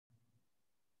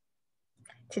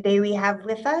Today we have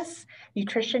with us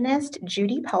nutritionist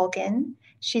Judy Palken.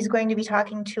 She's going to be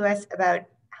talking to us about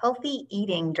healthy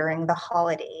eating during the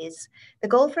holidays. The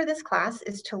goal for this class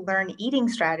is to learn eating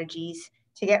strategies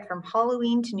to get from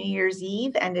Halloween to New Year's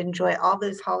Eve and enjoy all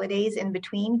those holidays in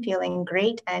between, feeling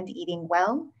great and eating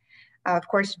well. Of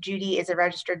course, Judy is a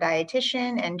registered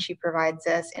dietitian and she provides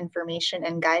us information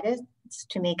and guidance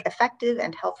to make effective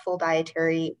and healthful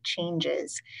dietary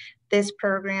changes. This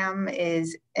program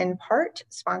is in part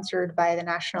sponsored by the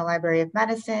National Library of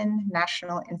Medicine,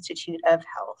 National Institute of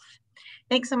Health.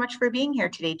 Thanks so much for being here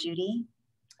today, Judy.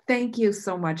 Thank you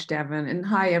so much, Devin. And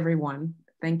hi, everyone.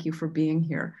 Thank you for being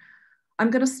here. I'm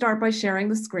going to start by sharing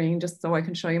the screen just so I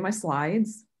can show you my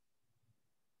slides.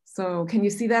 So can you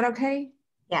see that okay?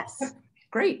 Yes.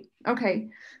 Great. Okay.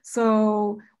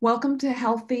 So welcome to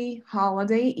Healthy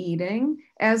Holiday Eating.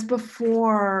 As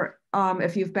before,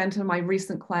 if you've been to my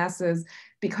recent classes,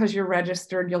 because you're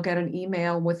registered, you'll get an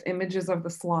email with images of the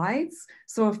slides.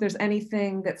 So if there's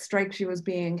anything that strikes you as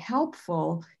being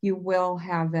helpful, you will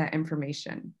have that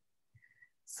information.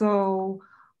 So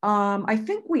I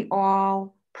think we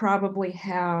all probably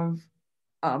have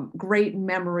great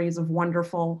memories of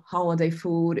wonderful holiday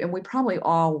food, and we probably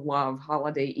all love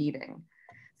holiday eating.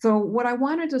 So what I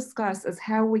want to discuss is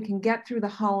how we can get through the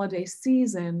holiday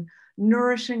season,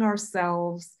 nourishing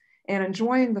ourselves and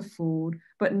enjoying the food,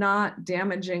 but not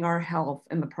damaging our health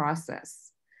in the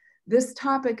process. This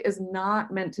topic is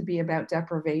not meant to be about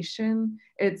deprivation.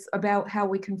 It's about how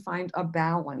we can find a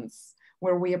balance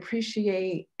where we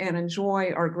appreciate and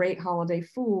enjoy our great holiday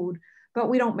food, but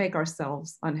we don't make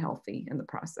ourselves unhealthy in the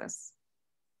process.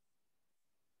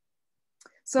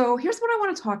 So here's what I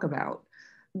want to talk about: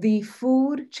 the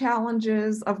food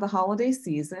challenges of the holiday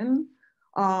season.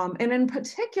 And in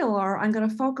particular, I'm going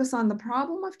to focus on the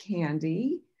problem of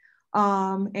candy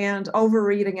and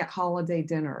overeating at holiday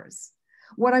dinners.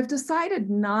 What I've decided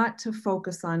not to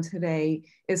focus on today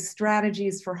is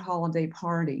strategies for holiday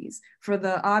parties, for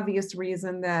the obvious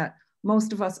reason that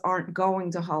most of us aren't going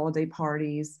to holiday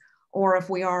parties, or if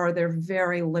we are, they're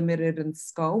very limited in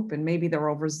scope, and maybe they're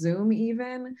over Zoom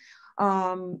even.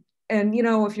 And you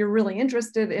know, if you're really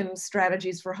interested in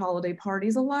strategies for holiday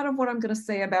parties, a lot of what I'm going to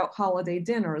say about holiday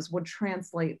dinners would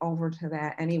translate over to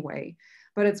that anyway.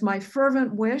 But it's my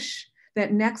fervent wish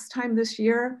that next time this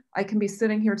year, I can be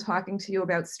sitting here talking to you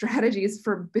about strategies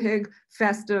for big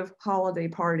festive holiday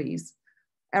parties.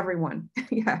 Everyone,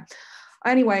 yeah.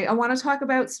 Anyway, I want to talk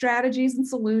about strategies and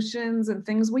solutions and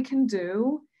things we can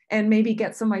do and maybe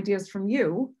get some ideas from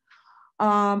you.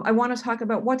 I want to talk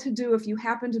about what to do if you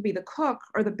happen to be the cook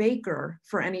or the baker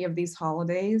for any of these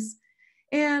holidays.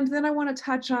 And then I want to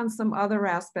touch on some other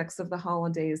aspects of the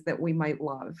holidays that we might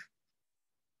love.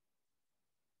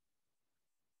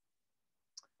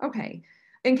 Okay,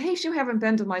 in case you haven't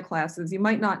been to my classes, you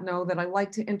might not know that I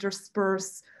like to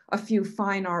intersperse a few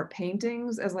fine art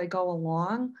paintings as I go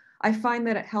along. I find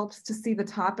that it helps to see the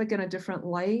topic in a different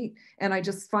light, and I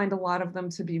just find a lot of them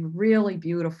to be really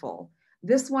beautiful.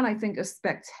 This one I think is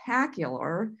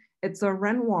spectacular. It's a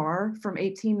Renoir from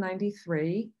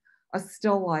 1893, a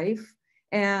still life,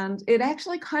 and it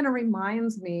actually kind of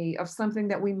reminds me of something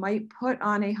that we might put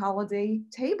on a holiday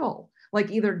table,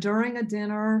 like either during a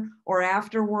dinner or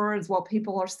afterwards while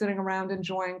people are sitting around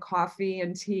enjoying coffee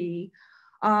and tea.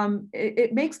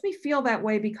 It makes me feel that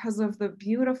way because of the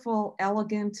beautiful,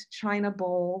 elegant china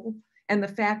bowl and the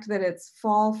fact that it's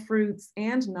fall fruits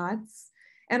and nuts,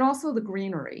 and also the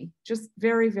greenery, just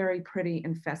very, very pretty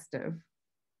and festive.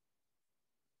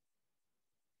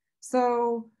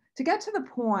 So to get to the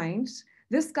point,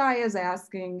 this guy is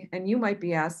asking, and you might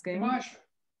be asking,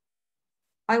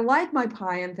 I like my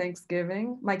pie on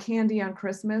Thanksgiving, my candy on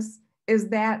Christmas. Is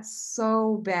that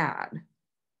so bad?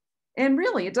 And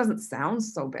really, it doesn't sound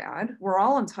so bad. We're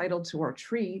all entitled to our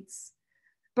treats.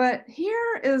 But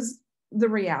here is the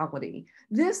reality.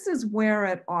 This is where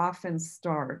it often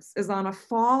starts, is on a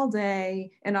fall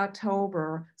day in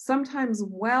October, sometimes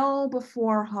well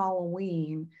before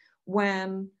Halloween,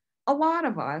 when a lot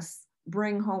of us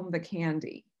bring home the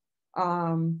candy.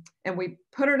 And we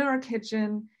put it in our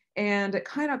kitchen, and it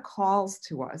kind of calls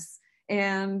to us.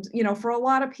 And, you know, for a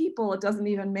lot of people, it doesn't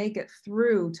even make it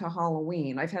through to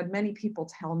Halloween. I've had many people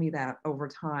tell me that over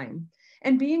time.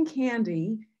 And being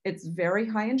candy, it's very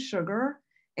high in sugar,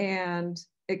 and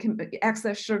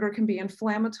excess sugar can be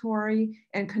inflammatory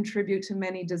and contribute to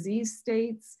many disease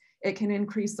states. It can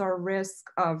increase our risk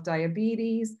of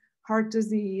diabetes, heart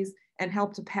disease, and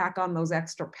help to pack on those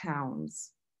extra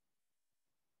pounds.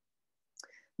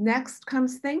 Next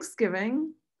comes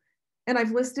Thanksgiving. And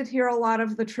I've listed here a lot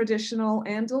of the traditional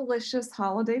and delicious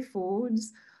holiday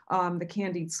foods. the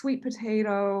candied sweet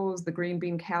potatoes, the green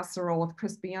bean casserole with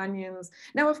crispy onions.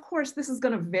 Now, of course, this is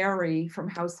going to vary from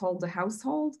household to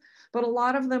household, but a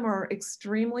lot of them are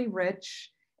extremely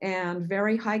rich and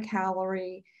very high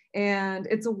calorie, and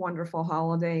it's a wonderful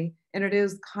holiday, and it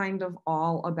is kind of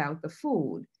all about the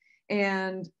food.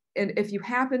 And if you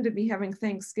happen to be having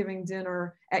Thanksgiving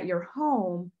dinner at your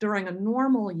home during a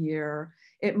normal year,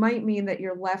 it might mean that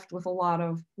you're left with a lot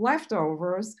of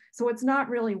leftovers. So it's not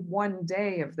really one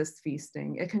day of this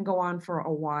feasting. It can go on for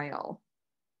a while.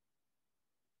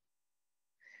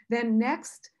 Then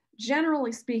next,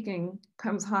 generally speaking,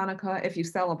 comes Hanukkah, if you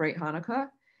celebrate Hanukkah.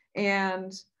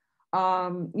 And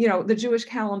the Jewish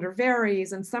calendar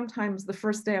varies, and sometimes the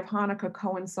first day of Hanukkah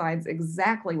coincides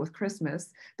exactly with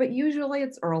Christmas, but usually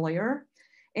it's earlier.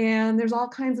 And there's all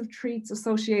kinds of treats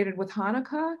associated with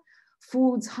Hanukkah.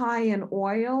 Foods high in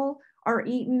oil are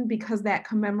eaten because that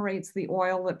commemorates the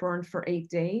oil that burned for 8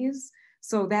 days.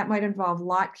 So that might involve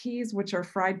latkes, which are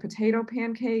fried potato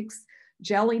pancakes,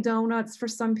 jelly donuts for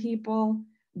some people,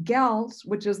 gelt,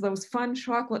 which is those fun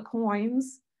chocolate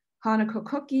coins, Hanukkah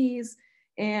cookies,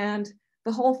 and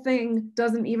the whole thing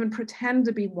doesn't even pretend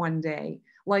to be one day.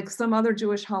 Like some other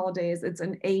Jewish holidays, it's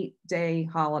an 8-day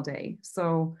holiday.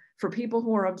 So for people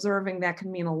who are observing, that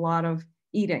can mean a lot of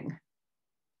eating.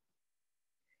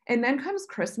 And then comes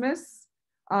Christmas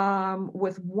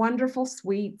with wonderful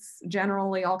sweets,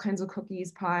 generally all kinds of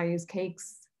cookies, pies,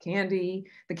 cakes, candy.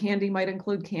 The candy might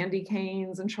include candy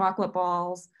canes and chocolate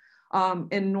balls.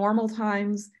 In normal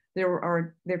times,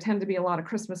 there tend to be a lot of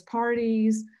Christmas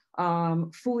parties,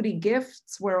 foodie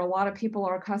gifts where a lot of people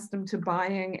are accustomed to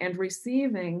buying and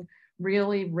receiving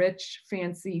really rich,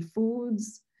 fancy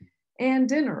foods, and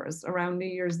dinners around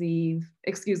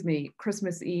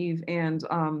Christmas Eve and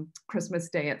Christmas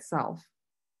Day itself.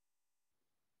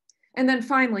 And then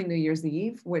finally, New Year's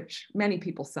Eve, which many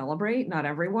people celebrate, not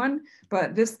everyone,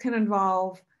 but this can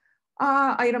involve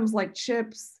items like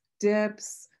chips,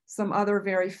 dips, some other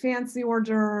very fancy hors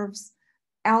d'oeuvres,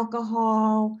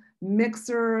 alcohol,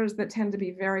 mixers that tend to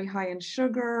be very high in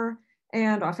sugar,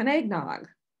 and often eggnog.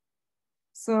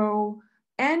 So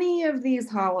any of these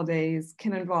holidays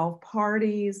can involve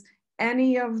parties,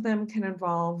 any of them can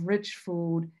involve rich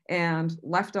food and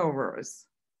leftovers.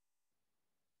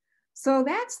 So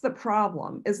that's the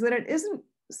problem, is that it isn't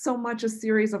so much a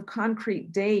series of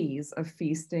concrete days of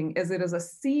feasting as it is a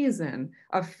season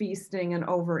of feasting and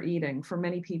overeating for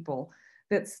many people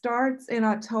that starts in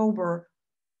October,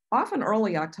 often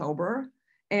early October,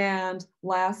 and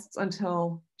lasts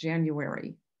until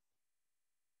January.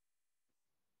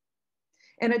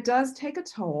 And it does take a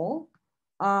toll.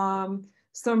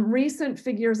 Some recent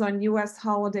figures on US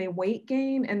holiday weight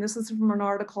gain, and this is from an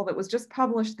article that was just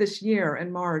published this year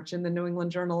in March in the New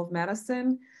England Journal of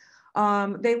Medicine.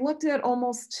 They looked at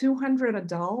almost 200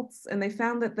 adults, and they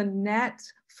found that the net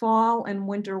fall and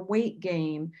winter weight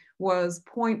gain was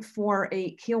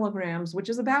 0.48 kilograms, which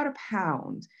is about a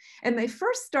pound. And they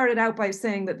first started out by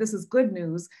saying that this is good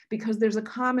news because there's a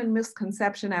common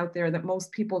misconception out there that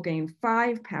most people gain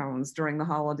 5 pounds during the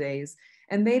holidays,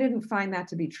 and they didn't find that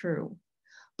to be true.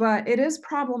 But it is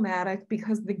problematic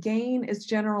because the gain is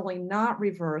generally not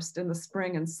reversed in the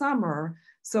spring and summer,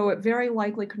 so it very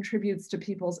likely contributes to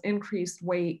people's increased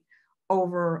weight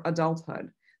over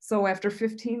adulthood. So after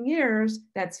 15 years,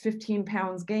 that's 15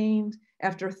 pounds gained.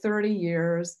 After 30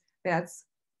 years, that's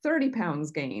 30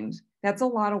 pounds gained. That's a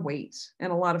lot of weight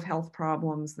and a lot of health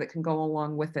problems that can go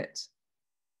along with it.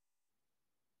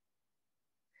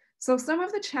 So some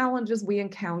of the challenges we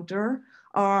encounter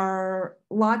are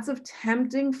lots of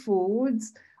tempting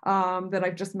foods that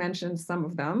I've just mentioned some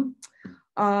of them.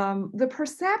 The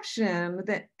perception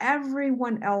that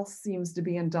everyone else seems to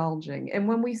be indulging. And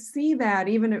when we see that,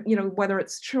 even whether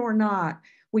it's true or not,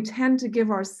 we tend to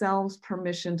give ourselves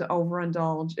permission to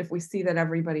overindulge if we see that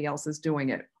everybody else is doing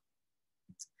it.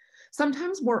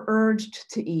 Sometimes we're urged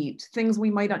to eat things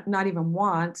we might not even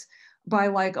want by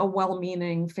like a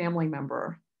well-meaning family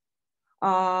member.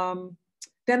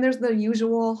 Then there's the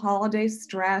usual holiday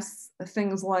stress,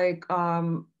 things like,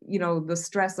 the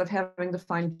stress of having to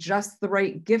find just the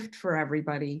right gift for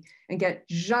everybody and get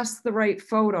just the right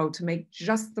photo to make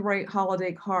just the right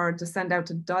holiday card to send out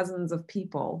to dozens of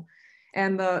people.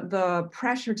 And the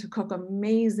pressure to cook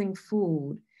amazing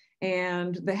food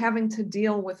and the having to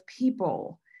deal with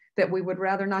people that we would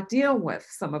rather not deal with,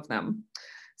 some of them.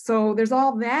 So there's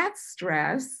all that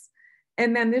stress.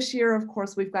 And then this year, of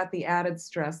course, we've got the added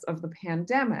stress of the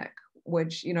pandemic,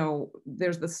 which,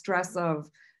 there's the stress of,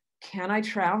 can I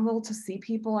travel to see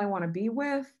people I want to be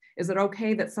with? Is it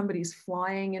okay that somebody's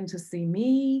flying in to see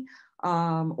me?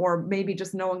 or maybe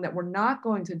just knowing that we're not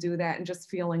going to do that and just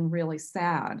feeling really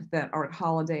sad that our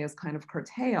holiday is kind of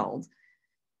curtailed.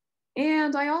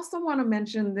 And I also want to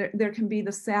mention that there can be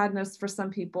the sadness for some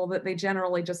people that they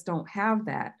generally just don't have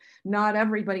that. Not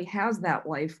everybody has that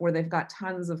life where they've got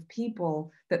tons of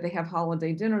people that they have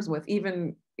holiday dinners with,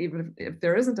 even if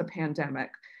there isn't a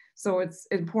pandemic. So it's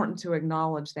important to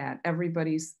acknowledge that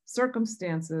everybody's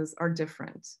circumstances are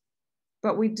different.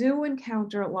 But we do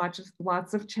encounter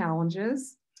lots of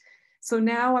challenges. So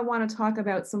now I want to talk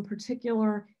about some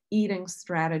particular eating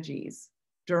strategies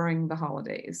during the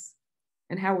holidays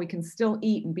and how we can still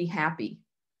eat and be happy.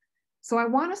 So I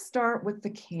want to start with the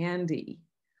candy.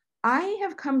 I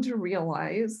have come to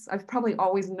realize, I've probably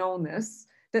always known this,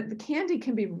 that the candy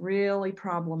can be really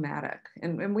problematic.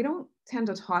 And we don't tend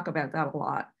to talk about that a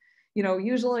lot. You know,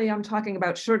 usually I'm talking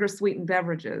about sugar sweetened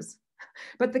beverages,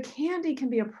 but the candy can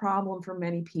be a problem for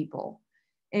many people.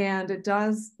 And it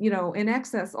does, you know, in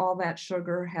excess, all that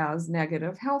sugar has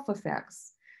negative health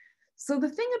effects. So the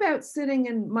thing about sitting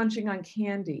and munching on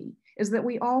candy is that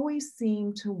we always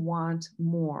seem to want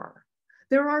more.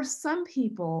 There are some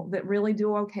people that really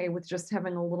do okay with just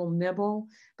having a little nibble,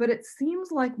 but it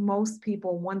seems like most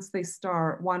people, once they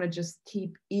start, want to just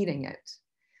keep eating it.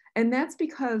 And that's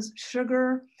because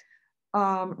sugar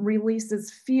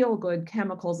releases feel-good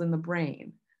chemicals in the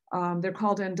brain. They're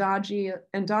called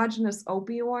endogenous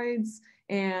opioids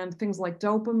and things like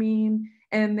dopamine,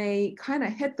 and they kind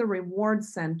of hit the reward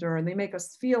center and they make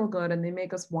us feel good and they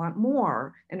make us want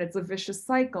more. And it's a vicious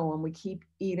cycle and we keep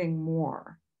eating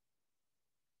more.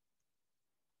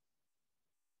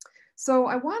 So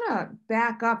I want to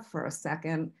back up for a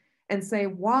second and say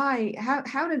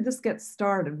how did this get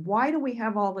started? Why do we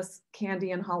have all this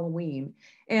candy on Halloween?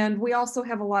 And we also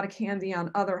have a lot of candy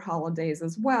on other holidays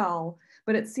as well,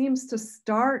 but it seems to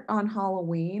start on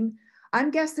Halloween. I'm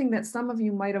guessing that some of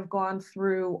you might have gone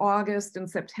through August and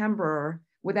September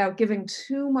without giving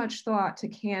too much thought to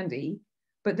candy,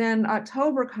 but then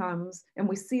October comes and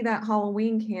we see that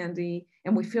Halloween candy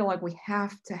and we feel like we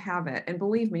have to have it. And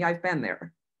believe me, I've been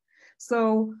there.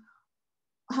 So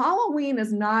Halloween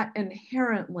is not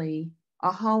inherently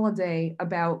a holiday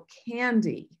about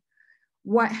candy.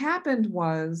 What happened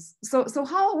was, so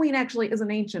Halloween actually is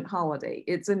an ancient holiday.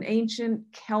 It's an ancient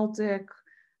Celtic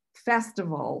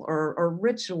festival or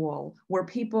ritual where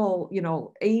people, you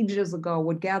know, ages ago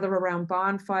would gather around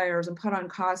bonfires and put on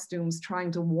costumes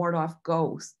trying to ward off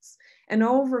ghosts. And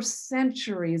over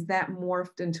centuries, that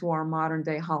morphed into our modern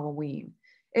day Halloween.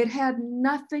 It had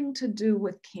nothing to do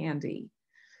with candy.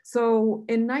 So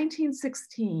in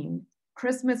 1916,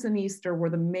 Christmas and Easter were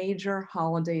the major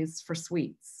holidays for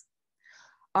sweets.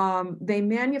 They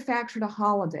manufactured a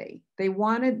holiday.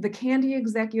 The candy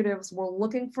executives were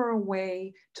looking for a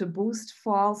way to boost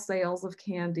fall sales of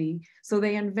candy. So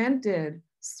they invented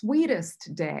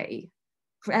Sweetest Day.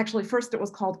 Actually, first it was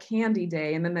called Candy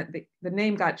Day, and then the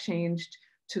name got changed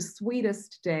to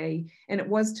Sweetest Day, and it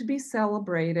was to be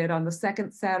celebrated on the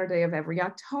second Saturday of every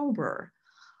October.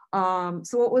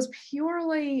 So it was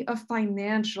purely a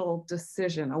financial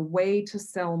decision, a way to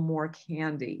sell more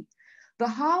candy. The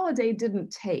holiday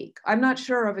didn't take. I'm not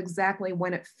sure of exactly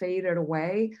when it faded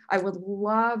away. I would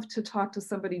love to talk to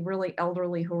somebody really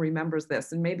elderly who remembers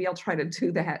this, and maybe I'll try to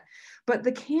do that. But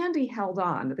the candy held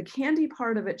on. The candy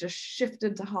part of it just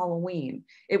shifted to Halloween.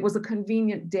 It was a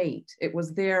convenient date. It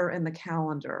was there in the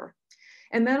calendar.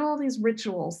 And then all these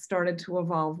rituals started to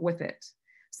evolve with it.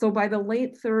 So by the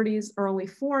late 30s, early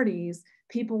 40s,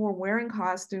 people were wearing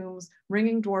costumes,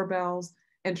 ringing doorbells,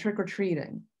 and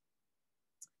trick-or-treating.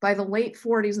 By the late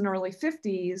 40s and early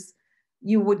 50s,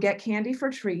 you would get candy for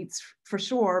treats, for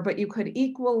sure, but you could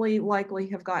equally likely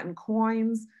have gotten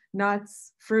coins,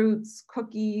 nuts, fruits,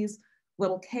 cookies,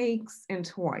 little cakes, and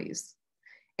toys.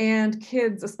 And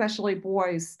kids, especially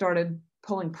boys, started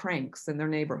pulling pranks in their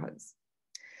neighborhoods.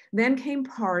 Then came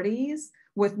parties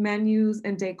with menus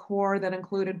and decor that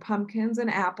included pumpkins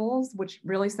and apples, which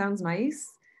really sounds nice,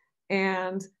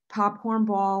 and popcorn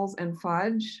balls and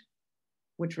fudge,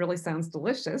 which really sounds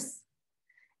delicious.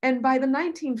 And by the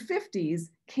 1950s,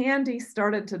 candy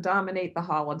started to dominate the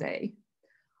holiday.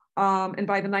 And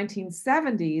by the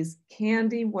 1970s,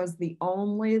 candy was the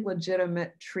only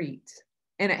legitimate treat.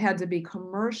 And it had to be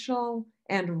commercial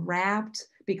and wrapped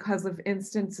because of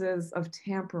instances of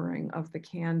tampering of the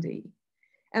candy.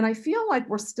 And I feel like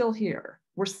we're still here.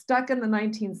 We're stuck in the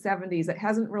 1970s. It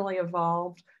hasn't really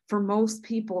evolved. For most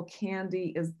people,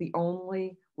 candy is the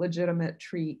only legitimate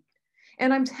treat.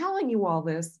 And I'm telling you all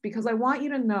this because I want you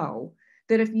to know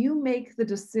that if you make the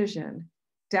decision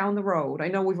down the road, I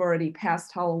know we've already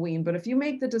passed Halloween, but if you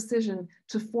make the decision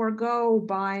to forego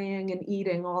buying and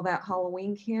eating all that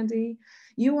Halloween candy,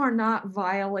 you are not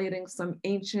violating some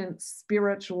ancient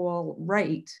spiritual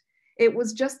rite. It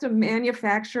was just a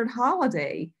manufactured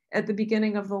holiday at the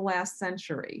beginning of the last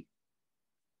century,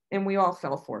 and we all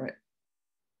fell for it,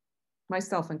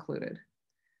 myself included.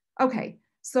 Okay,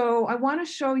 so I want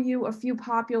to show you a few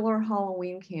popular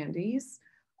Halloween candies.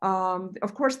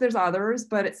 Of course, there's others,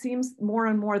 but it seems more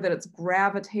and more that it's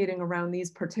gravitating around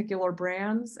these particular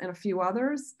brands and a few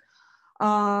others.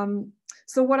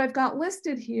 So what I've got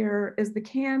listed here is the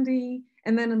candy,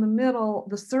 and then in the middle,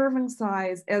 the serving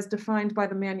size as defined by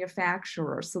the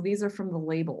manufacturer. So these are from the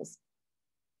labels.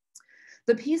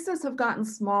 The pieces have gotten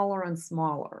smaller and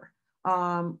smaller.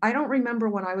 I don't remember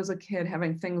when I was a kid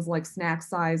having things like snack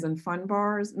size and fun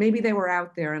bars. Maybe they were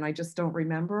out there and I just don't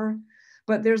remember.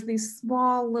 But there's these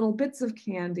small little bits of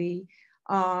candy,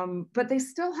 but they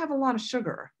still have a lot of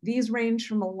sugar. These range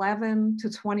from 11 to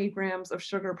 20 grams of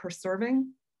sugar per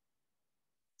serving.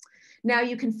 Now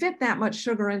you can fit that much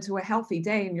sugar into a healthy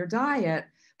day in your diet,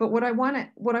 but what I want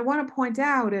to point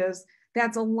out is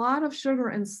that's a lot of sugar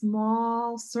in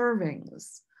small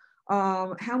servings.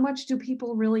 How much do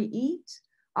people really eat?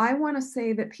 I want to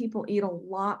say that people eat a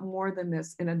lot more than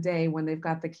this in a day when they've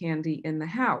got the candy in the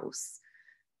house.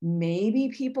 Maybe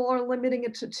people are limiting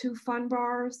it to 2 fun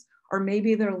bars, or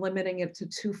maybe they're limiting it to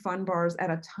 2 fun bars at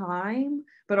a time,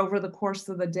 but over the course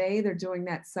of the day, they're doing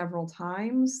that several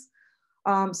times.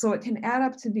 So it can add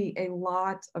up to be a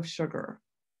lot of sugar.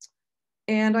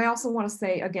 And I also want to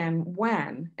say again,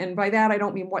 when, and by that, I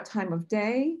don't mean what time of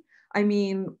day. I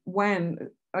mean, when,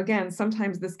 again,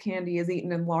 sometimes this candy is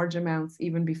eaten in large amounts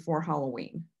even before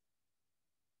Halloween.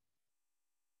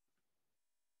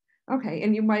 Okay,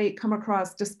 and you might come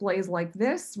across displays like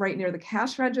this right near the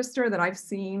cash register that I've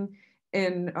seen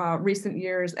in recent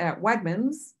years at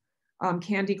Wegmans.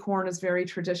 Candy corn is very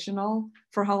traditional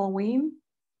for Halloween.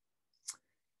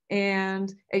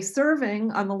 And a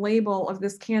serving on the label of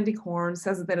this candy corn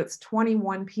says that it's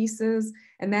 21 pieces,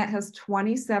 and that has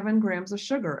 27 grams of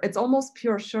sugar. It's almost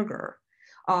pure sugar.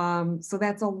 So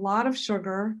that's a lot of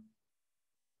sugar.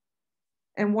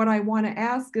 And what I want to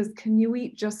ask is, can you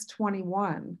eat just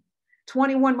 21?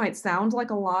 21 might sound like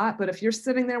a lot, but if you're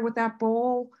sitting there with that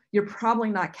bowl, you're probably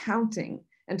not counting,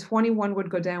 and 21 would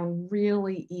go down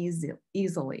really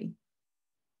easily.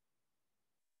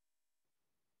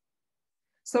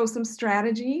 So some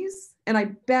strategies, and I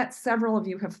bet several of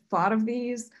you have thought of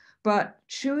these, but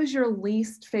choose your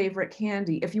least favorite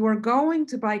candy. If you are going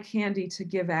to buy candy to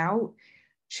give out,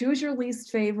 choose your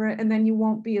least favorite, and then you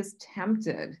won't be as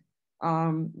tempted.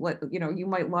 You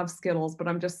might love Skittles, but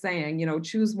I'm just saying,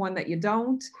 choose one that you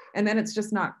don't, and then it's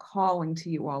just not calling to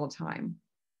you all the time.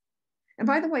 And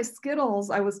by the way, Skittles,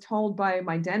 I was told by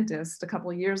my dentist a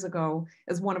couple of years ago,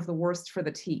 is one of the worst for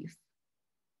the teeth.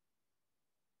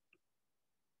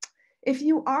 If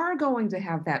you are going to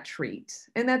have that treat,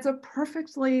 and that's a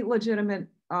perfectly legitimate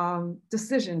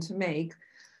decision to make,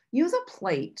 use a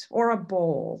plate or a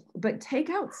bowl, but take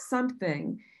out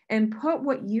something and put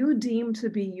what you deem to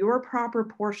be your proper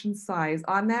portion size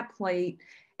on that plate.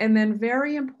 And then,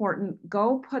 very important,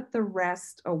 go put the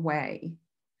rest away.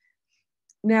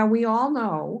 Now, we all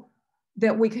know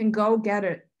that we can go get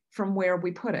it from where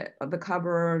we put it, the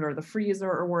cupboard or the freezer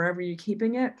or wherever you're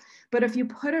keeping it. But if you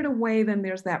put it away, then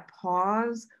there's that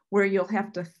pause where you'll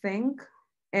have to think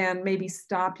and maybe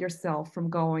stop yourself from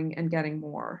going and getting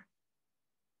more.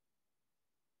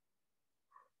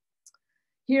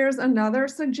 Here's another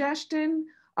suggestion.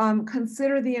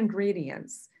 Consider the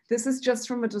ingredients. This is just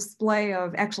from a display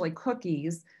of actually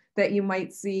cookies that you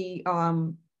might see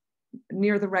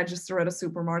near the register at a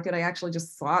supermarket. I actually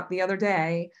just saw it the other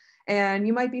day. And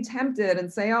you might be tempted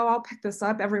and say, oh, I'll pick this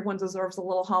up. Everyone deserves a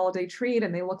little holiday treat,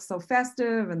 and they look so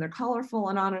festive and they're colorful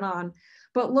and on and on.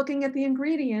 But looking at the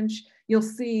ingredients, you'll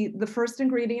see the first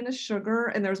ingredient is sugar,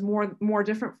 and there's more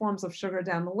different forms of sugar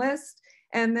down the list.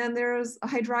 And then there's a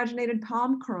hydrogenated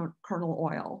palm kernel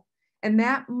oil. And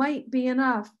that might be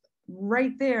enough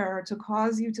right there to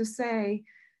cause you to say,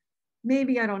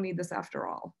 maybe I don't need this after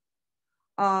all.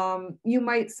 You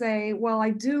might say, well,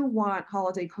 I do want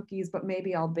holiday cookies, but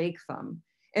maybe I'll bake them.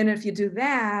 And if you do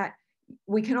that,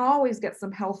 we can always get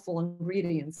some healthful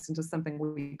ingredients into something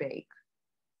we bake.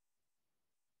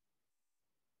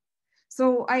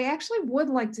 So I actually would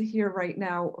like to hear right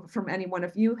now from anyone,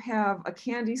 if you have a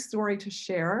candy story to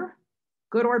share,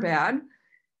 good or bad.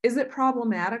 Is it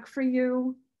problematic for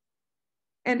you?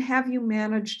 And have you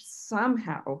managed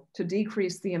somehow to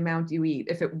decrease the amount you eat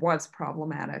if it was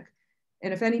problematic?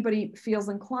 And if anybody feels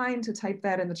inclined to type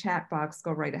that in the chat box,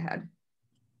 go right ahead.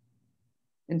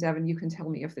 And Devin, you can tell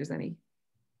me if there's any.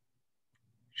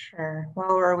 Sure. While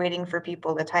we're waiting for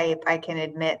people to type, I can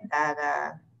admit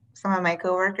that some of my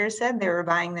coworkers said they were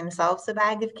buying themselves a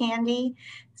bag of candy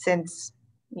since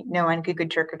no one could go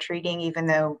trick-or-treating, even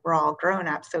though we're all grown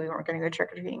up, so we weren't going to go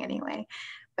trick-or-treating anyway.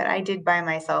 But I did buy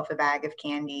myself a bag of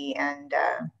candy, and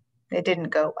it didn't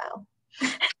go well.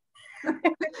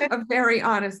 A very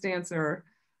honest answer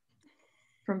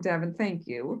from Devin. Thank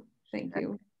you. Thank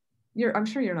you. I'm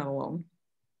sure you're not alone.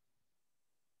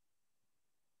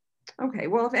 Okay,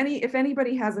 well, if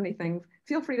anybody has anything,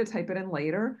 feel free to type it in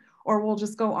later, or we'll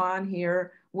just go on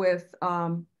here with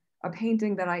a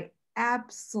painting that I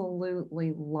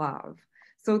absolutely love.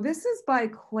 So this is by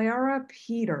Clara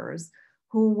Peters,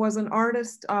 who was an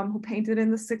artist who painted in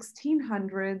the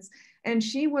 1600s, and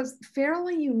she was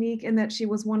fairly unique in that she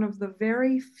was one of the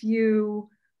very few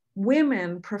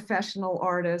women professional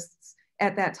artists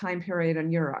at that time period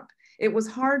in Europe. It was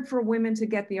hard for women to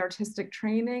get the artistic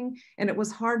training, and it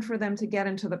was hard for them to get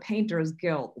into the painters'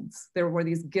 guilds. There were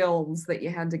these guilds that you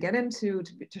had to get into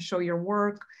to show your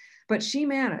work, but she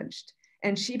managed,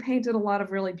 and she painted a lot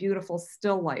of really beautiful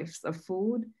still lifes of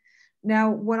food. Now,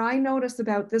 what I notice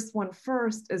about this one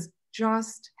first is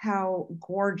just how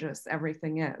gorgeous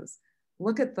everything is.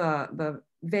 Look at the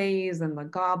vase and the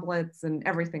goblets and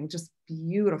everything, just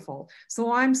beautiful.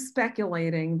 So I'm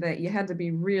speculating that you had to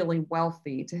be really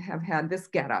wealthy to have had this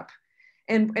getup.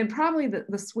 And probably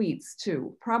the sweets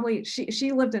too. Probably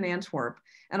she lived in Antwerp,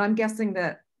 and I'm guessing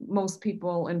that most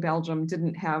people in Belgium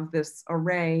didn't have this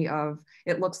array of,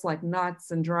 it looks like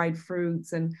nuts and dried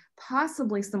fruits and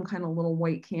possibly some kind of little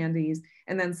white candies,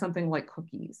 and then something like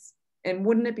cookies. And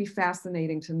wouldn't it be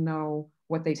fascinating to know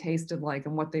what they tasted like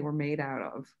and what they were made out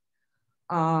of?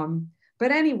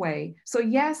 But anyway, so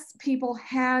yes, people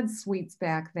had sweets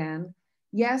back then.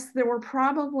 Yes, there were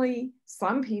probably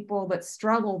some people that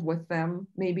struggled with them,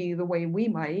 maybe the way we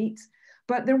might,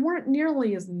 but there weren't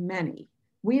nearly as many.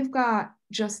 We've got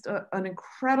just an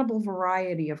incredible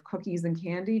variety of cookies and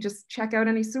candy. Just check out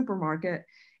any supermarket.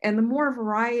 And the more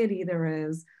variety there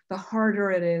is, the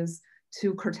harder it is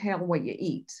to curtail what you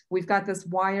eat. We've got this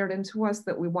wired into us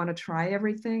that we want to try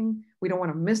everything. We don't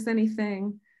want to miss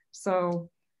anything. So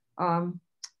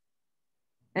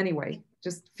anyway,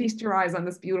 just feast your eyes on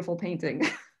this beautiful painting.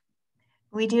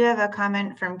 We do have a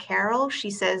comment from Carol.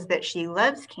 She says that she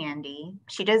loves candy.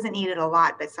 She doesn't eat it a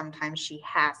lot, but sometimes she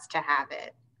has to have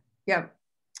it. Yep.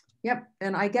 Yep.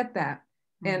 And I get that.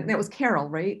 And that was Carol,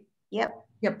 right? Yep.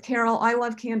 Yep. Carol, I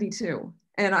love candy too.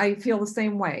 And I feel the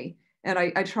same way. And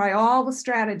I try all the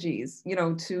strategies,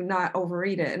 to not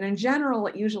overeat it. And in general,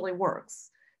 it usually works.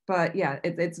 But yeah,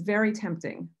 it's very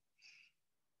tempting.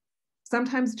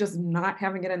 Sometimes just not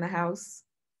having it in the house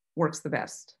works the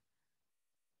best.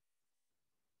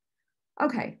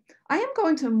 Okay, I am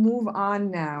going to move on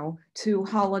now to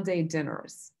holiday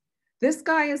dinners. This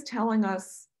guy is telling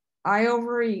us, I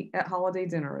overeat at holiday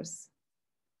dinners.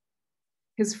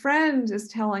 His friend is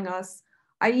telling us,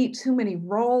 I eat too many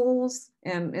rolls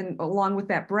and along with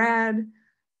that bread,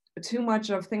 too much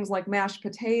of things like mashed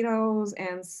potatoes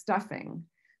and stuffing.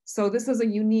 So this is a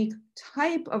unique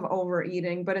type of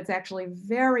overeating, but it's actually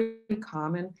very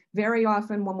common. Very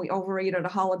often when we overeat at a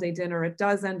holiday dinner, it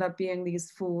does end up being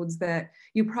these foods that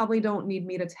you probably don't need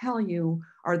me to tell you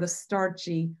are the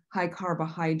starchy, high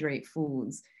carbohydrate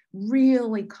foods.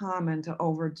 Really common to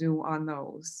overdo on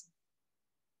those.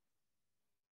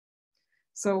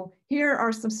 So here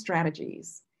are some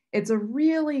strategies. It's a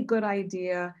really good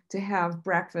idea to have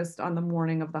breakfast on the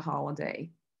morning of the holiday.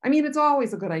 I mean, it's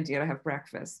always a good idea to have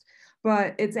breakfast,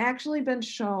 but it's actually been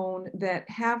shown that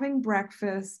having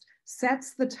breakfast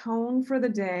sets the tone for the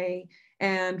day,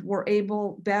 and we're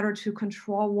able better to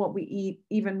control what we eat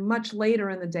even much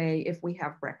later in the day if we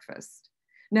have breakfast.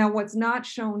 Now, what's not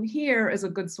shown here is a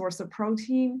good source of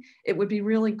protein. It would be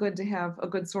really good to have a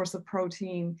good source of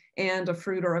protein and a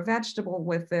fruit or a vegetable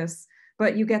with this,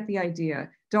 but you get the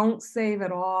idea. Don't save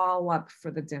it all up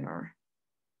for the dinner.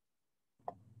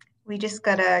 We just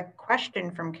got a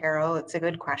question from Carol. It's a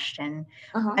good question.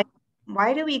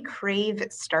 Why do we crave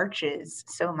starches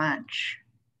so much?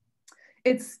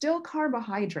 It's still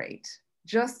carbohydrate,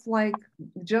 just like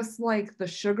the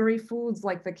sugary foods,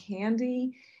 like the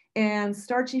candy. And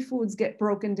starchy foods get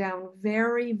broken down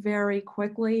very, very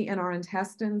quickly in our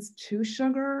intestines to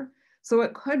sugar. So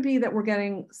it could be that we're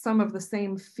getting some of the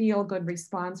same feel-good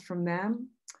response from them.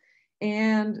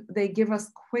 And they give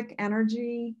us quick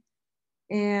energy.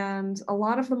 And a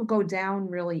lot of them go down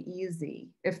really easy.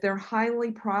 If they're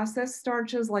highly processed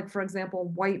starches, like for example,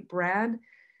 white bread,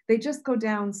 they just go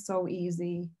down so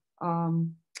easy.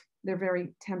 They're very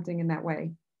tempting in that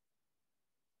way.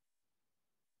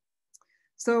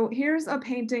 So here's a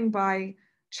painting by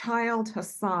Child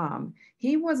Hassam.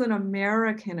 He was an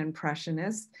American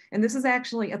impressionist, and this is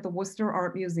actually at the Worcester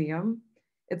Art Museum.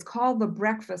 It's called The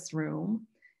Breakfast Room,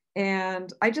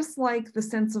 and I just like the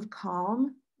sense of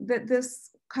calm that this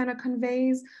kind of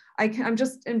conveys. I'm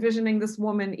just envisioning this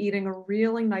woman eating a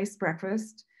really nice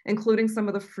breakfast, including some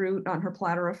of the fruit on her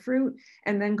platter of fruit,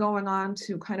 and then going on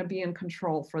to kind of be in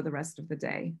control for the rest of the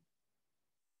day.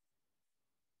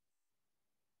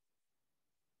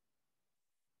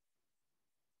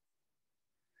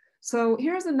 So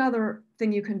here's another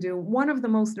thing you can do, one of the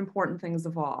most important things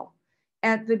of all.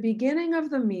 At the beginning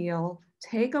of the meal,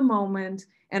 take a moment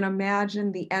and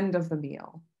imagine the end of the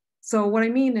meal. So what I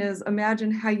mean is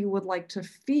imagine how you would like to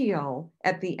feel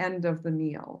at the end of the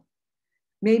meal.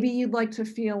 Maybe you'd like to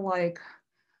feel like,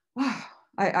 oh,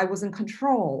 I was in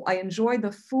control. I enjoyed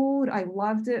the food, I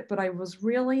loved it, but I was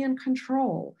really in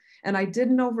control and I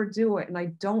didn't overdo it and I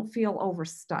don't feel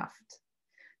overstuffed.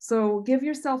 So give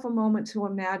yourself a moment to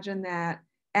imagine that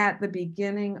at the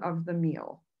beginning of the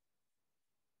meal.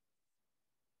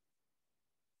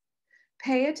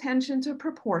 Pay attention to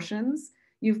proportions.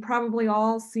 You've probably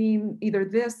all seen either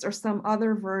this or some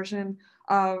other version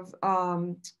of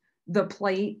the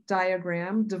plate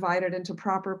diagram divided into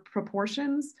proper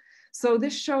proportions. So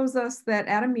this shows us that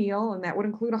at a meal, and that would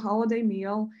include a holiday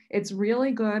meal, it's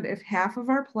really good if half of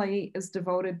our plate is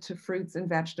devoted to fruits and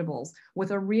vegetables,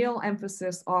 with a real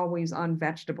emphasis always on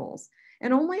vegetables.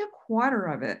 And only a quarter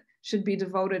of it should be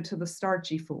devoted to the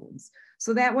starchy foods.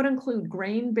 So that would include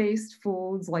grain-based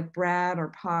foods like bread or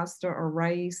pasta or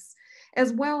rice,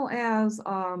 as well as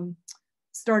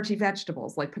starchy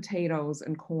vegetables like potatoes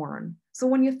and corn. So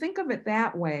when you think of it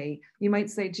that way, you might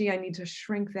say, gee, I need to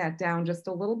shrink that down just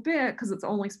a little bit because it's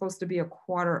only supposed to be a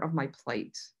quarter of my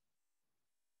plate.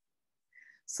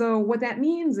 So what that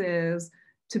means is,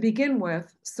 to begin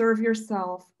with, serve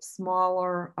yourself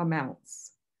smaller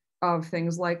amounts of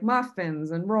things like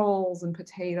muffins and rolls and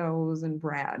potatoes and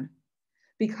bread.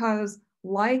 Because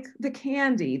like the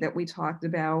candy that we talked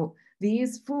about,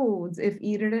 these foods, if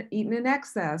eaten in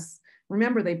excess,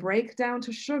 remember, they break down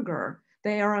to sugar.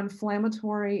 They are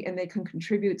inflammatory and they can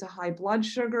contribute to high blood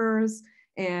sugars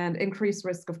and increased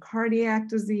risk of cardiac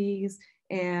disease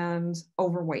and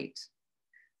overweight.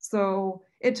 So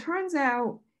it turns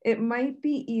out it might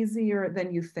be easier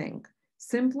than you think.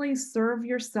 Simply serve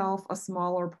yourself a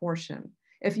smaller portion.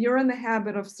 If you're in the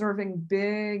habit of serving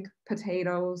big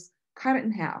potatoes, cut it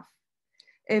in half.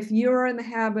 If you're in the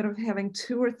habit of having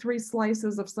 2 or 3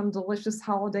 slices of some delicious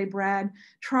holiday bread,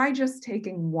 try just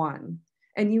taking one.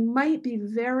 And you might be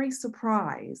very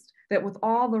surprised that with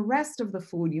all the rest of the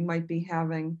food you might be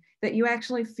having, that you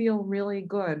actually feel really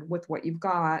good with what you've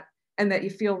got and that you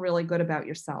feel really good about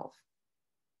yourself.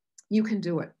 You can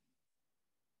do it.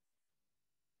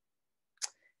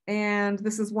 And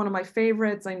this is one of my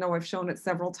favorites. I know I've shown it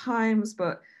several times,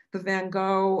 but the Van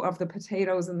Gogh of the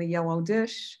potatoes in the yellow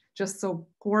dish, just so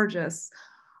gorgeous.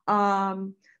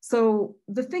 So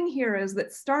the thing here is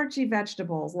that starchy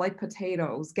vegetables like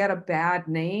potatoes get a bad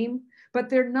name, but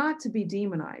they're not to be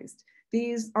demonized.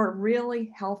 These are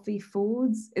really healthy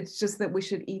foods. It's just that we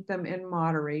should eat them in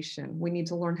moderation. We need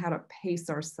to learn how to pace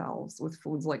ourselves with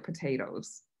foods like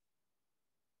potatoes.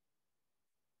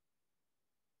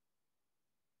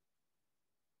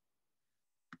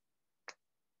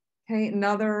 Okay,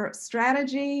 another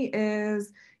strategy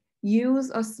is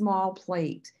use a small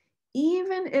plate,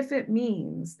 even if it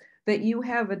means that you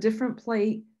have a different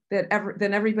plate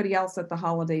than everybody else at the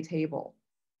holiday table.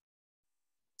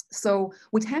 So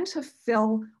we tend to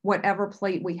fill whatever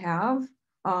plate we have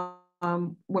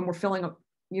when we're filling up,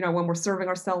 when we're serving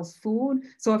ourselves food.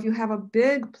 So if you have a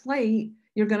big plate,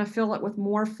 you're going to fill it with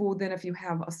more food than if you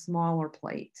have a smaller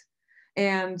plate.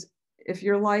 And if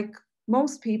you're like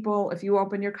most people, if you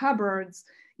open your cupboards,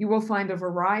 you will find a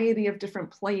variety of different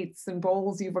plates and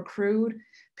bowls you've accrued.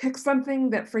 Pick something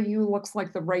that for you looks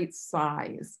like the right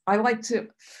size. I like to,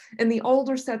 in the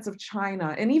older sets of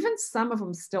china, and even some of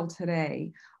them still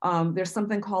today, there's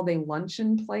something called a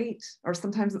luncheon plate, or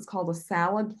sometimes it's called a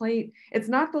salad plate. It's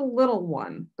not the little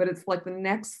one, but it's like the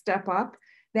next step up.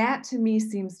 That to me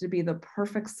seems to be the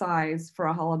perfect size for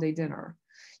a holiday dinner.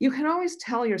 You can always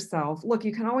tell yourself, look,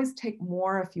 you can always take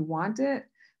more if you want it,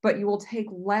 but you will take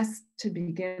less to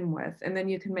begin with, and then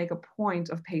you can make a point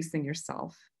of pacing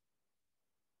yourself.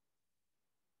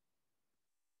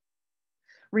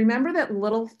 Remember that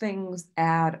little things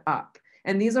add up,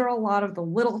 and these are a lot of the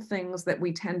little things that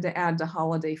we tend to add to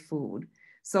holiday food.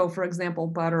 So for example,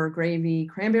 butter, gravy,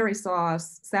 cranberry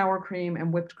sauce, sour cream,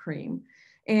 and whipped cream.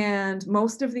 And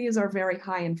most of these are very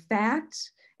high in fat,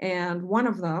 And one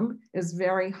of them is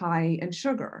very high in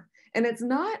sugar. And it's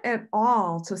not at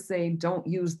all to say don't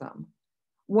use them.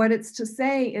 What it's to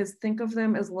say is think of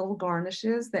them as little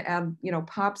garnishes that add,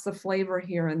 pops of flavor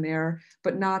here and there,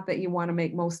 but not that you want to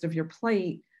make most of your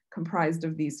plate comprised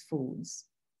of these foods.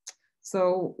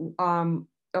 So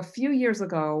a few years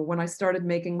ago, when I started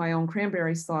making my own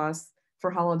cranberry sauce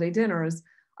for holiday dinners,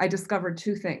 I discovered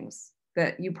two things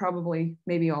that you probably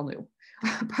maybe all knew.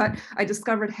 But I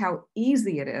discovered how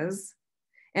easy it is,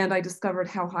 and I discovered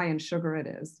how high in sugar it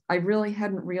is. I really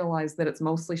hadn't realized that it's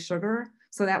mostly sugar.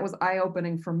 So that was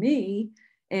eye-opening for me.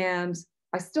 And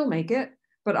I still make it,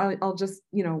 but I'll just,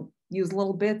 use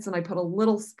little bits, and I put a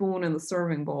little spoon in the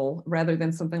serving bowl rather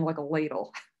than something like a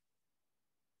ladle.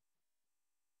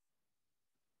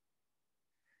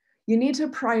 You need to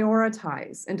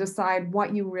prioritize and decide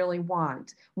what you really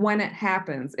want when it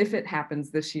happens, if it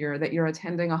happens this year that you're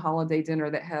attending a holiday dinner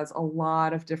that has a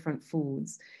lot of different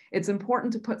foods. It's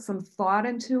important to put some thought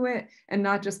into it and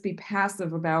not just be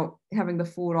passive about having the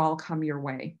food all come your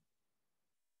way.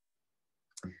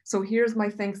 So here's my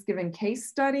Thanksgiving case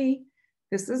study.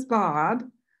 This is Bob.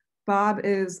 Bob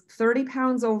is 30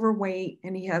 pounds overweight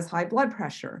and he has high blood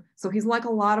pressure. So he's like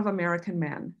a lot of American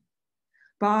men.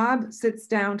 Bob sits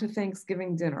down to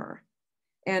Thanksgiving dinner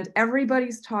and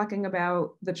everybody's talking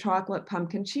about the chocolate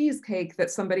pumpkin cheesecake that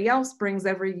somebody else brings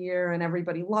every year and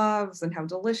everybody loves and how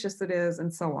delicious it is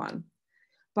and so on.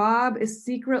 Bob is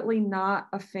secretly not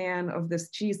a fan of this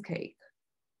cheesecake.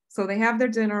 So they have their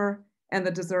dinner and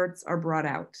the desserts are brought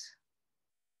out.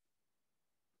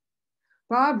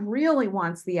 Bob really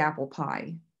wants the apple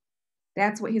pie.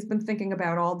 That's what he's been thinking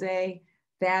about all day.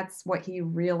 That's what he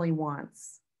really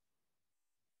wants.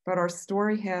 But our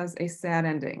story has a sad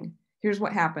ending. Here's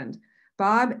what happened.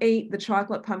 Bob ate the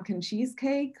chocolate pumpkin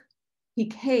cheesecake. He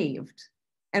caved.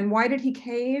 And why did he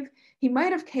cave? He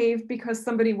might have caved because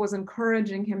somebody was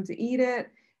encouraging him to eat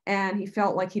it, and he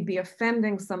felt like he'd be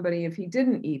offending somebody if he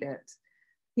didn't eat it.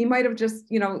 He might have just,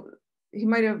 he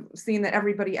might have seen that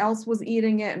everybody else was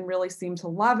eating it and really seemed to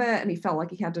love it, and he felt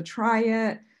like he had to try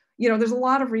it. There's a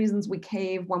lot of reasons we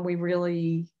cave when we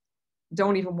really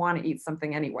don't even want to eat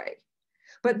something anyway.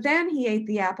 But then he ate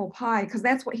the apple pie because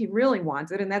that's what he really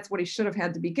wanted, and that's what he should have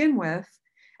had to begin with.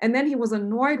 And then he was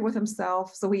annoyed with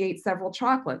himself, so he ate several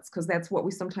chocolates because that's what we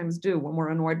sometimes do when we're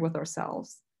annoyed with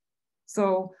ourselves.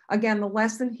 So again, the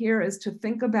lesson here is to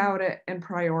think about it and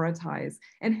prioritize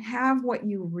and have what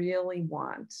you really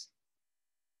want.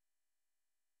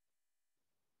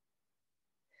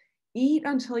 Eat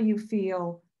until you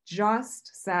feel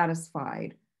just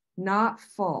satisfied, not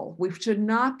full. We should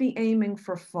not be aiming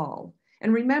for full.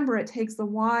 And remember, it takes a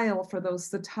while for those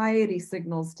satiety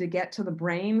signals to get to the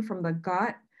brain from the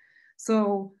gut.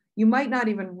 So you might not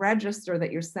even register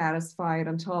that you're satisfied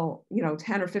until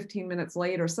 10 or 15 minutes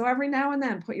later. So every now and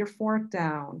then, put your fork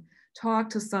down, talk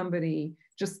to somebody,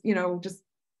 just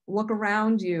look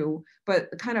around you, but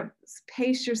kind of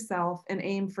pace yourself and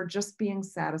aim for just being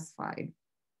satisfied.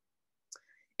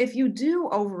 If you do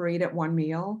overeat at one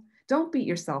meal, don't beat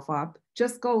yourself up.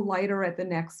 Just go lighter at the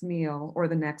next meal or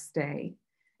the next day.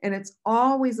 And it's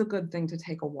always a good thing to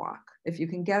take a walk. If you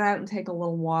can get out and take a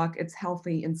little walk, it's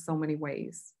healthy in so many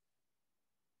ways.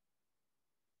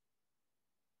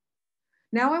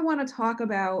 Now I want to talk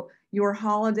about your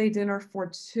holiday dinner for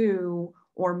two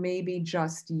or maybe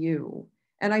just you.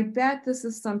 And I bet this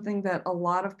is something that a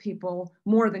lot of people,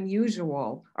 more than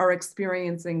usual, are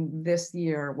experiencing this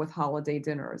year with holiday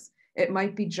dinners. It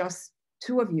might be just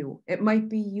two of you. It might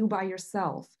be you by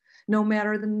yourself. No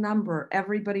matter the number,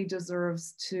 everybody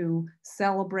deserves to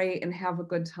celebrate and have a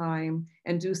good time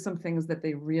and do some things that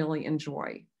they really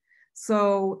enjoy.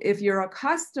 So if you're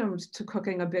accustomed to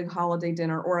cooking a big holiday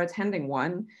dinner or attending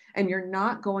one, and you're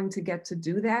not going to get to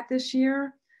do that this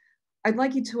year, I'd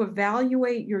like you to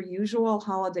evaluate your usual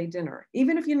holiday dinner,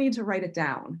 even if you need to write it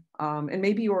down. And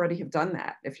maybe you already have done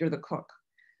that if you're the cook.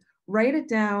 Write it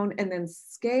down and then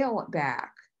scale it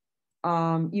back.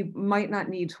 You might not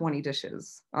need 20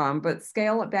 dishes, but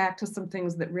scale it back to some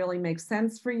things that really make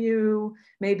sense for you.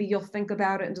 Maybe you'll think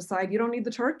about it and decide you don't need the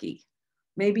turkey.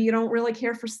 Maybe you don't really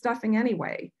care for stuffing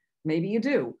anyway. Maybe you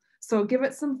do. So give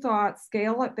it some thought,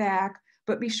 scale it back,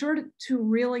 but be sure to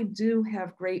really do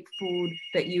have great food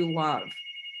that you love.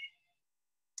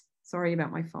 Sorry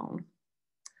about my phone.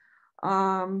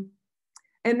 And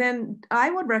then I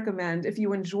would recommend, if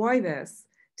you enjoy this,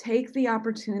 take the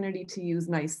opportunity to use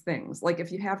nice things. Like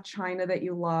if you have china that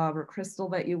you love or crystal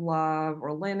that you love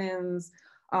or linens,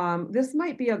 this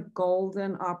might be a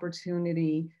golden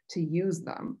opportunity to use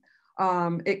them.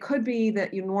 It could be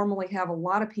that you normally have a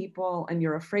lot of people and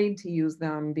you're afraid to use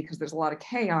them because there's a lot of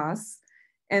chaos.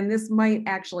 And this might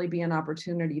actually be an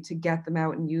opportunity to get them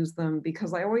out and use them,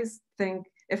 because I always think,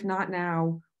 if not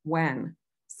now, when?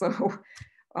 So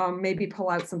maybe pull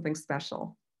out something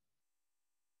special.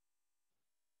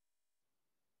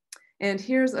 And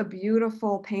here's a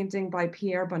beautiful painting by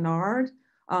Pierre Bonnard,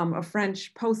 a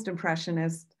French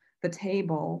post-impressionist, The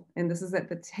Table. And this is at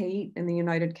the Tate in the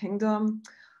United Kingdom.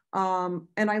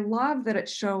 And I love that it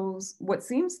shows what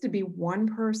seems to be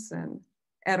one person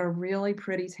at a really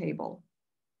pretty table.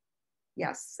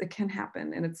 Yes, it can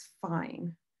happen, and it's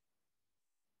fine.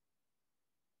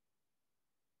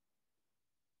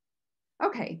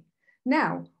 Okay,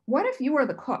 now, what if you are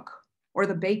the cook or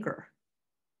the baker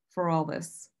for all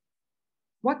this?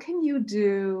 What can you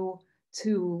do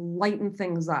to lighten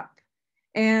things up?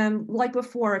 And like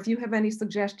before, if you have any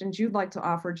suggestions you'd like to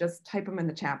offer, just type them in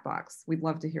the chat box. We'd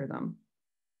love to hear them.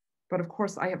 But of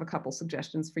course, I have a couple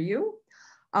suggestions for you.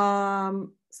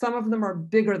 Some of them are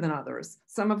bigger than others.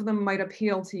 Some of them might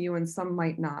appeal to you and some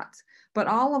might not. But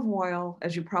olive oil,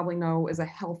 as you probably know, is a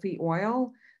healthy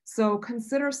oil. So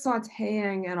consider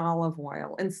sauteing in olive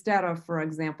oil instead of, for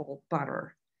example,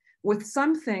 butter. With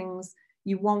some things,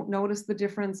 you won't notice the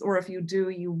difference, or if you do,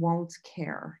 you won't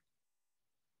care.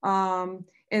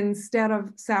 Instead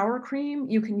of sour cream,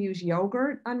 you can use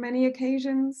yogurt on many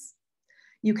occasions.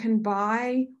 You can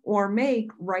buy or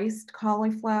make riced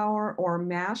cauliflower or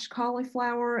mashed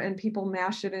cauliflower, and people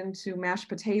mash it into mashed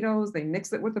potatoes. They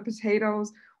mix it with the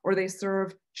potatoes, or they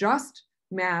serve just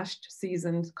mashed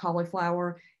seasoned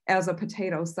cauliflower as a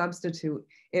potato substitute.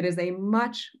 It is a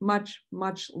much, much,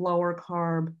 much lower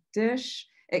carb dish.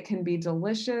 It can be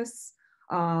delicious.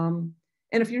 And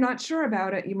if you're not sure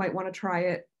about it, you might want to try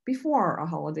it before a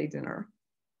holiday dinner.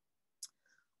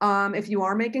 If you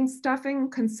are making stuffing,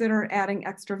 consider adding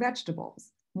extra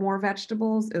vegetables. More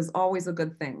vegetables is always a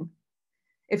good thing.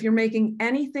 If you're making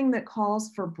anything that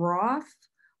calls for broth,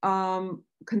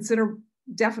 consider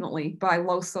definitely buy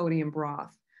low sodium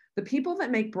broth. The people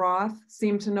that make broth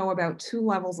seem to know about 2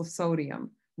 levels of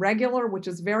sodium: regular, which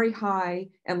is very high,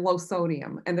 and low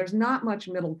sodium. And there's not much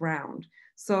middle ground.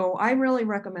 So I really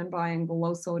recommend buying the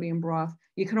low sodium broth.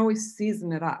 You can always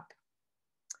season it up.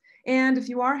 And if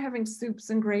you are having soups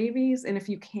and gravies, and if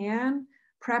you can,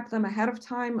 prep them ahead of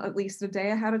time, at least a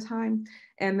day ahead of time,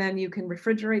 and then you can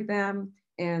refrigerate them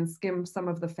and skim some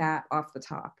of the fat off the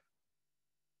top.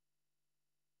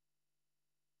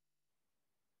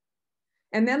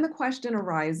 And then the question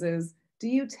arises, do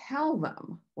you tell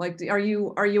them? Like, are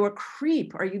you a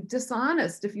creep? Are you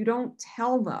dishonest if you don't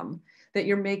tell them that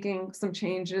you're making some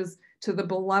changes to the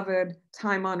beloved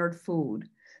time-honored food?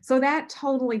 So that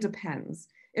totally depends.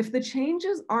 If the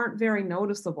changes aren't very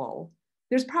noticeable,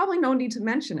 there's probably no need to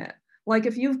mention it. Like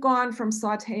if you've gone from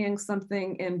sauteing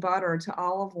something in butter to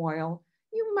olive oil,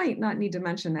 you might not need to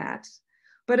mention that.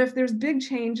 But if there's big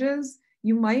changes,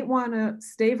 you might want to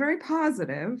stay very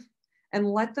positive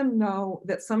and let them know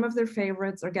that some of their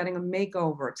favorites are getting a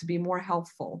makeover to be more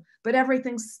healthful, but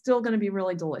everything's still going to be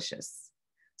really delicious.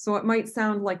 So it might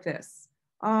sound like this.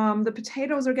 The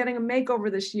potatoes are getting a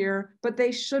makeover this year, but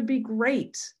they should be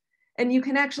great. And you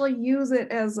can actually use it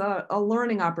as a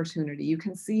learning opportunity. You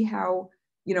can see how,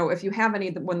 if you have any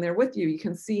when they're with you, you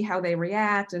can see how they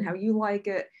react and how you like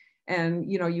it.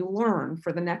 And, you learn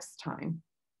for the next time.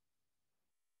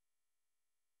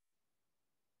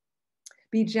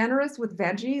 Be generous with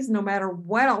veggies, no matter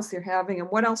what else you're having and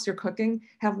what else you're cooking.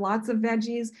 Have lots of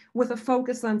veggies with a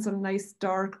focus on some nice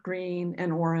dark green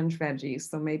and orange veggies.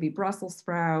 So maybe Brussels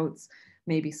sprouts,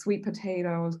 maybe sweet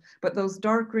potatoes, but those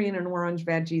dark green and orange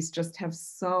veggies just have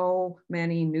so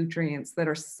many nutrients that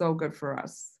are so good for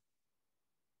us.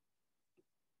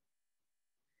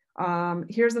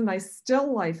 Here's a nice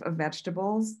still life of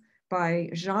vegetables by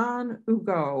Jean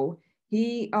Hugo.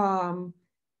 He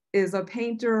is a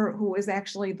painter who is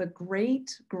actually the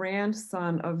great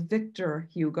grandson of Victor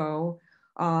Hugo.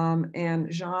 And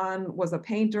Jean was a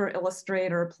painter,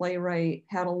 illustrator, playwright,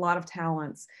 had a lot of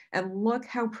talents. And look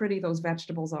how pretty those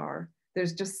vegetables are.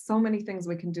 There's just so many things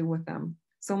we can do with them.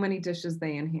 So many dishes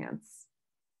they enhance.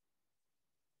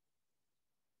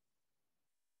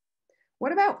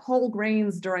 What about whole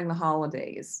grains during the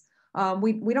holidays?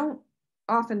 We don't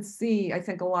often see, I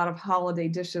think, a lot of holiday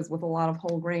dishes with a lot of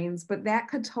whole grains, but that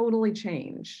could totally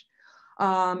change.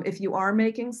 If you are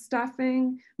making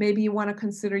stuffing, maybe you want to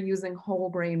consider using whole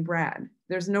grain bread.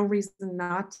 There's no reason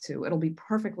not to. It'll be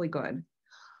perfectly good.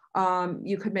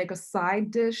 You could make a side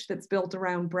dish that's built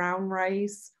around brown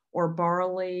rice or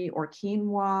barley or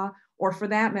quinoa, or for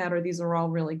that matter, these are all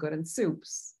really good in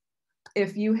soups.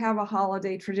 If you have a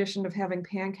holiday tradition of having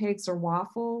pancakes or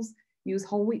waffles, use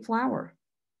whole wheat flour.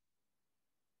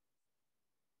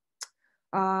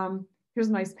 Here's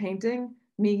a nice painting.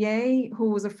 Millet, who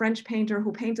was a French painter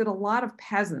who painted a lot of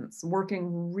peasants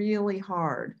working really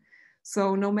hard.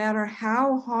 So no matter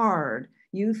how hard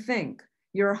you think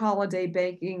your holiday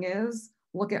baking is,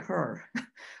 look at her.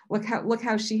 look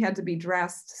how she had to be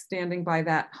dressed standing by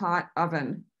that hot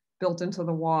oven built into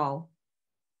the wall.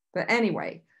 But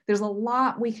anyway, there's a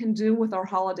lot we can do with our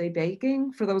holiday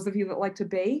baking for those of you that like to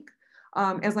bake.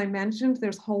 As I mentioned,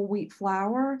 there's whole wheat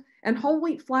flour, and whole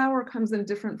wheat flour comes in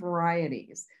different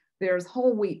varieties. There's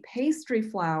whole wheat pastry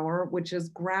flour, which is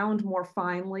ground more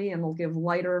finely and will give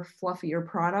lighter, fluffier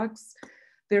products.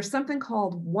 There's something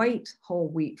called white whole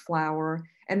wheat flour,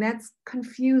 and that's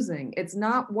confusing. It's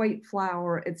not white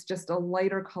flour, it's just a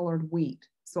lighter colored wheat.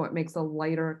 So it makes a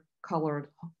lighter colored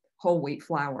whole wheat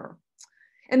flour.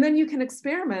 And then you can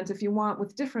experiment if you want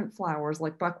with different flours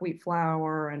like buckwheat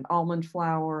flour and almond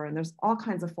flour, and there's all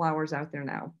kinds of flours out there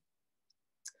now.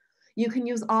 You can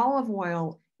use olive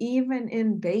oil even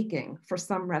in baking for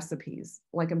some recipes,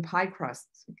 like in pie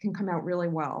crusts, it can come out really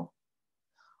well.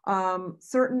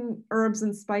 Certain herbs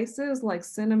and spices like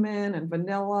cinnamon and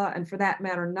vanilla, and for that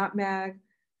matter, nutmeg,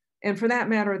 and for that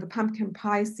matter, the pumpkin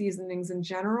pie seasonings in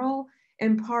general,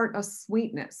 impart a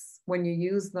sweetness when you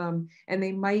use them, and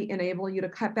they might enable you to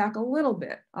cut back a little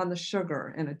bit on the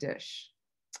sugar in a dish.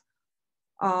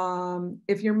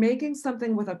 If you're making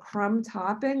something with a crumb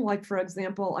topping, like for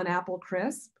example, an apple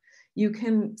crisp, you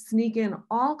can sneak in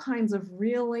all kinds of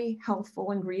really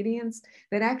healthful ingredients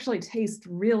that actually taste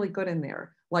really good in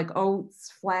there, like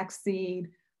oats, flaxseed,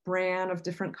 bran of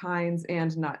different kinds,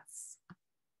 and nuts.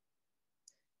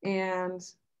 And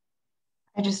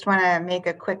I just want to make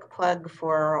a quick plug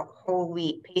for whole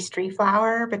wheat pastry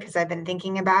flour because I've been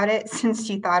thinking about it since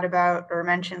you thought about or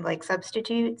mentioned like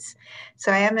substitutes.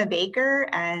 So I am a baker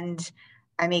and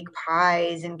I make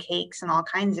pies and cakes and all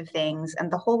kinds of things.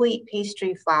 And the whole wheat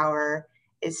pastry flour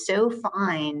is so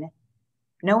fine,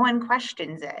 no one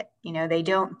questions it. You know, they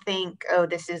don't think, oh,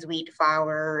 this is wheat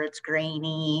flour, it's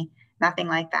grainy, nothing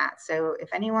like that. So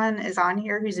if anyone is on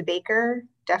here who's a baker,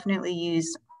 definitely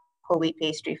use whole wheat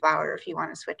pastry flour if you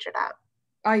want to switch it up.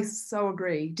 I so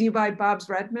agree. Do you buy Bob's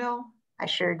Red Mill? I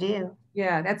sure do.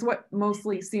 Yeah, that's what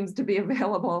mostly seems to be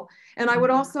available. And I would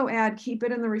also add, keep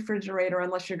it in the refrigerator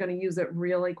unless you're going to use it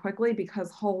really quickly, because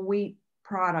whole wheat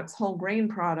products, whole grain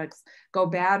products go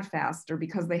bad faster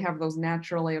because they have those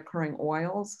naturally occurring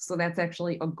oils. So that's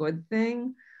actually a good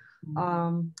thing.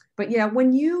 But yeah,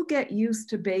 when you get used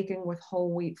to baking with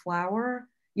whole wheat flour,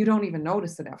 you don't even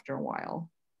notice it after a while.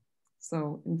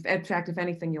 So in fact, if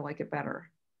anything, you like it better.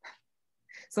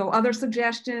 So other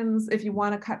suggestions, if you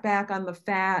want to cut back on the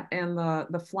fat and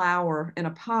the flour in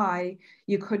a pie,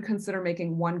 you could consider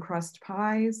making one crust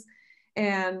pies.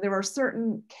 And there are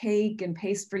certain cake and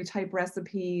pastry type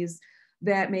recipes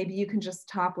that maybe you can just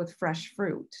top with fresh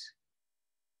fruit.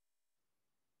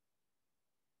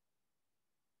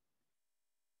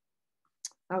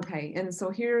 Okay, and so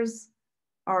here's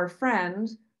our friend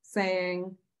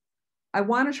saying, I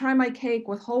want to try my cake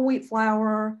with whole wheat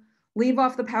flour, leave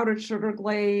off the powdered sugar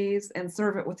glaze, and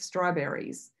serve it with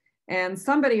strawberries. And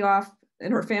somebody off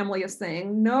in her family is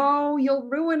saying, no, you'll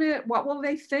ruin it. What will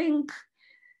they think?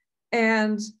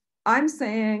 And I'm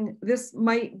saying this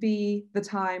might be the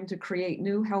time to create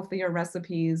new, healthier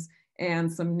recipes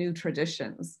and some new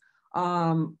traditions.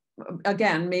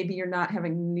 Again, maybe you're not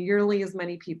having nearly as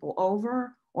many people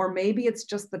over, or maybe it's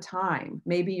just the time.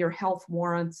 Maybe your health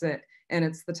warrants it, and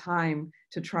it's the time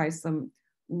to try some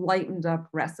lightened up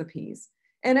recipes.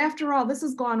 And after all, this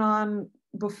has gone on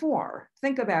before.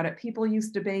 Think about it. People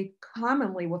used to bake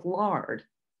commonly with lard,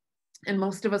 and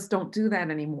most of us don't do that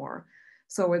anymore.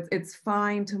 So it's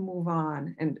fine to move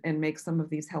on and make some of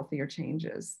these healthier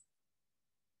changes.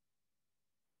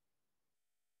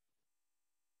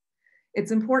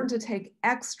 It's important to take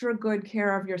extra good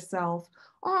care of yourself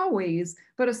always,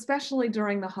 but especially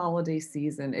during the holiday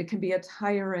season. It can be a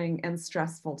tiring and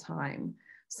stressful time.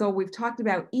 So we've talked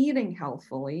about eating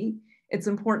healthfully. It's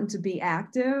important to be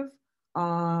active.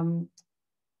 And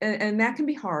that can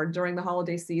be hard during the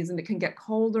holiday season. It can get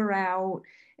colder out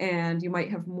and you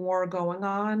might have more going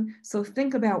on. So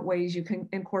think about ways you can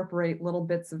incorporate little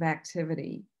bits of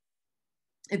activity.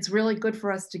 It's really good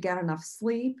for us to get enough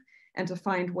sleep and to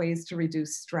find ways to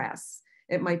reduce stress.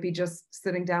 It might be just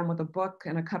sitting down with a book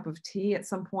and a cup of tea at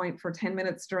some point for 10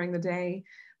 minutes during the day,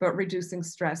 but reducing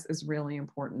stress is really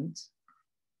important.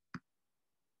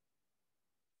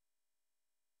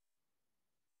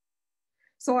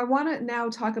 So I want to now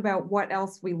talk about what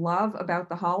else we love about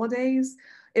the holidays.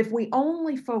 If we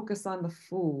only focus on the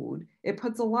food, it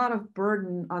puts a lot of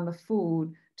burden on the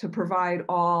food to provide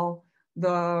all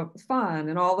the fun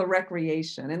and all the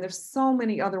recreation. And there's so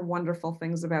many other wonderful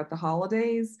things about the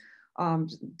holidays,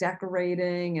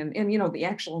 decorating and, you know, the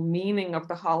actual meaning of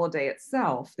the holiday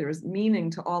itself. There's meaning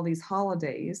to all these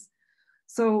holidays.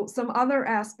 So some other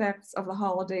aspects of the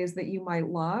holidays that you might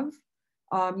love.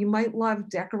 You might love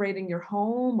decorating your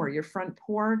home or your front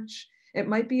porch. It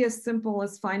might be as simple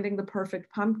as finding the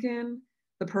perfect pumpkin,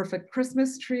 the perfect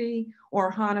Christmas tree,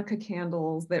 or Hanukkah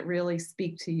candles that really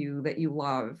speak to you, that you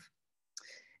love.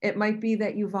 It might be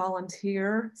that you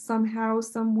volunteer somehow,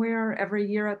 somewhere every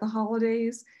year at the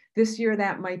holidays. This year,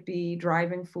 that might be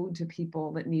driving food to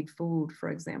people that need food, for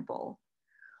example.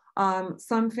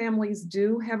 Some families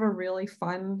do have a really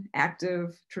fun,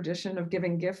 active tradition of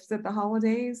giving gifts at the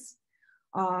holidays.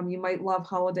 You might love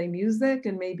holiday music,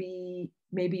 and maybe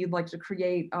you'd like to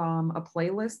create a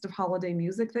playlist of holiday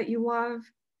music that you love.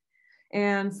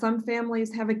 And some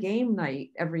families have a game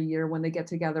night every year when they get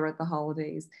together at the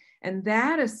holidays. And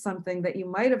that is something that you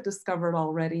might have discovered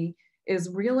already is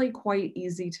really quite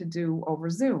easy to do over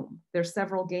Zoom. There's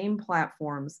several game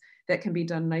platforms that can be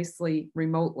done nicely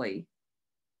remotely.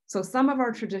 So some of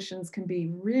our traditions can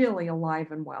be really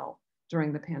alive and well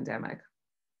during the pandemic.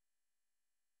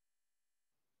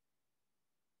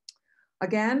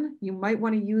 Again, you might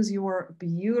want to use your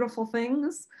beautiful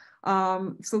things.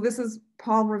 So this is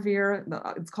Paul Revere.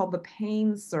 It's called the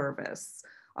Pain Service.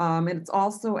 And it's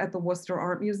also at the Worcester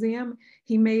Art Museum.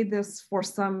 He made this for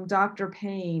some Dr.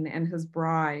 Payne and his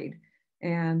bride.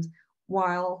 And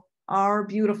while our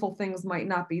beautiful things might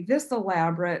not be this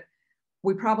elaborate,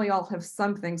 we probably all have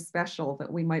something special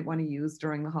that we might want to use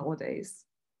during the holidays.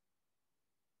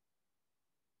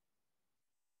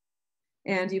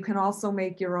 And you can also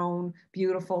make your own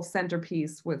beautiful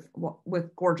centerpiece with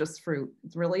gorgeous fruit.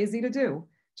 It's really easy to do.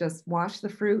 Just wash the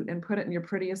fruit and put it in your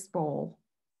prettiest bowl.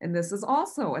 And this is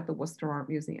also at the Worcester Art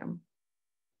Museum.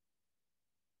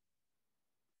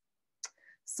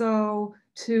 So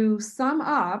to sum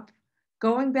up,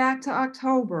 going back to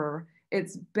October,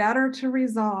 it's better to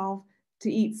resolve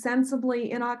to eat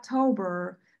sensibly in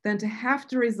October than to have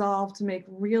to resolve to make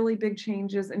really big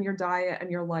changes in your diet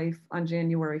and your life on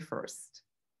January 1st.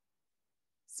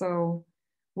 So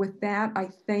with that, I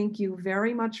thank you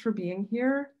very much for being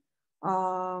here.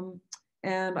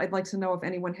 And I'd like to know if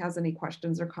anyone has any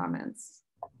questions or comments.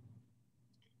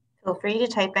 Feel free to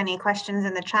type any questions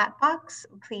in the chat box.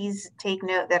 Please take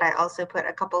note that I also put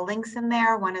a couple links in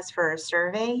there. One is for a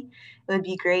survey. It would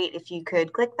be great if you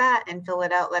could click that and fill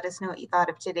it out. Let us know what you thought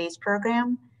of today's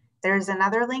program. There's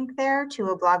another link there to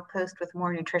a blog post with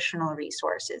more nutritional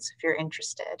resources if you're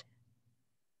interested.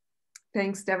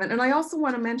 Thanks, Devin. And I also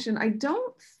want to mention, I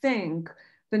don't think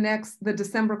the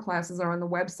December classes are on the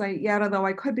website yet, although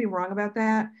I could be wrong about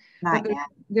that. Not yet.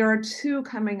 There are 2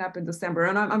 coming up in December,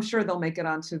 and I'm sure they'll make it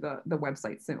onto the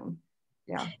website soon.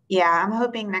 Yeah. Yeah, I'm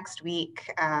hoping next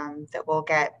week that we'll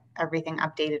get everything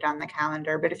updated on the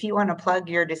calendar. But if you want to plug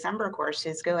your December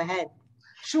courses, go ahead.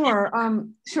 Sure.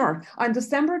 Sure. On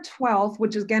December 12th,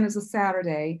 which again is a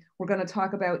Saturday, we're going to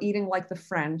talk about eating like the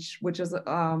French, which is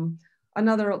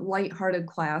another lighthearted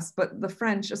class. But the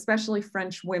French, especially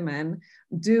French women,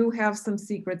 do have some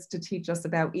secrets to teach us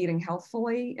about eating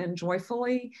healthfully and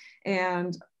joyfully,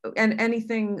 and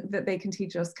anything that they can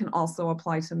teach us can also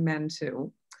apply to men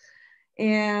too.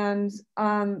 And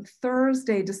on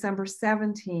Thursday, December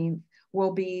 17th,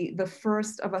 will be the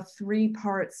first of a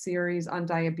 3-part series on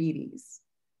diabetes.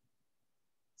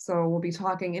 So we'll be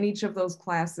talking in each of those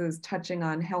classes, touching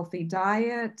on healthy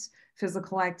diet,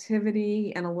 physical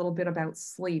activity, and a little bit about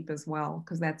sleep as well,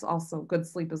 because that's also, good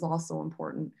sleep is also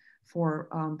important for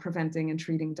preventing and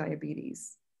treating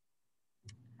diabetes.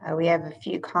 We have a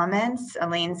few comments.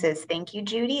 Elaine says, thank you,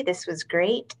 Judy. This was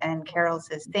great. And Carol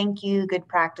says, thank you. Good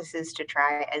practices to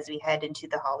try as we head into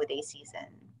the holiday season.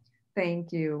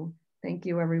 Thank you. Thank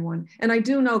you, everyone. And I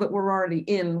do know that we're already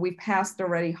we've passed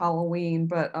already Halloween,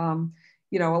 but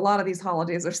you know, a lot of these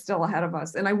holidays are still ahead of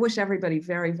us. And I wish everybody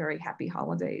very, very happy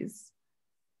holidays.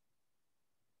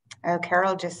 Oh,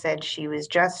 Carol just said she was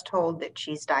just told that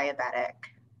she's diabetic.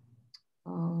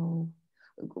 Oh,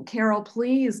 Carol,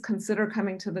 please consider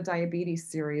coming to the diabetes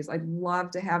series. I'd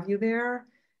love to have you there.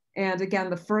 And again,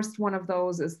 the first one of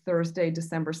those is Thursday,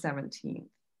 December 17th.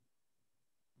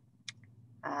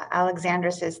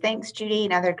 Alexandra says, thanks, Judy.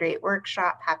 Another great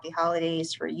workshop. Happy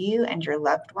holidays for you and your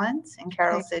loved ones. And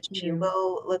Carol says she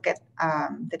will look at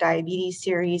the diabetes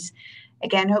series.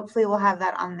 Again, hopefully we'll have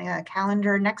that on the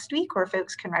calendar next week where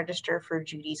folks can register for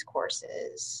Judy's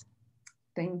courses.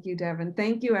 Thank you, Devin.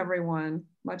 Thank you, everyone.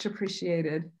 Much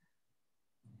appreciated.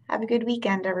 Have a good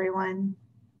weekend, everyone.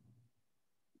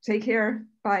 Take care.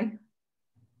 Bye.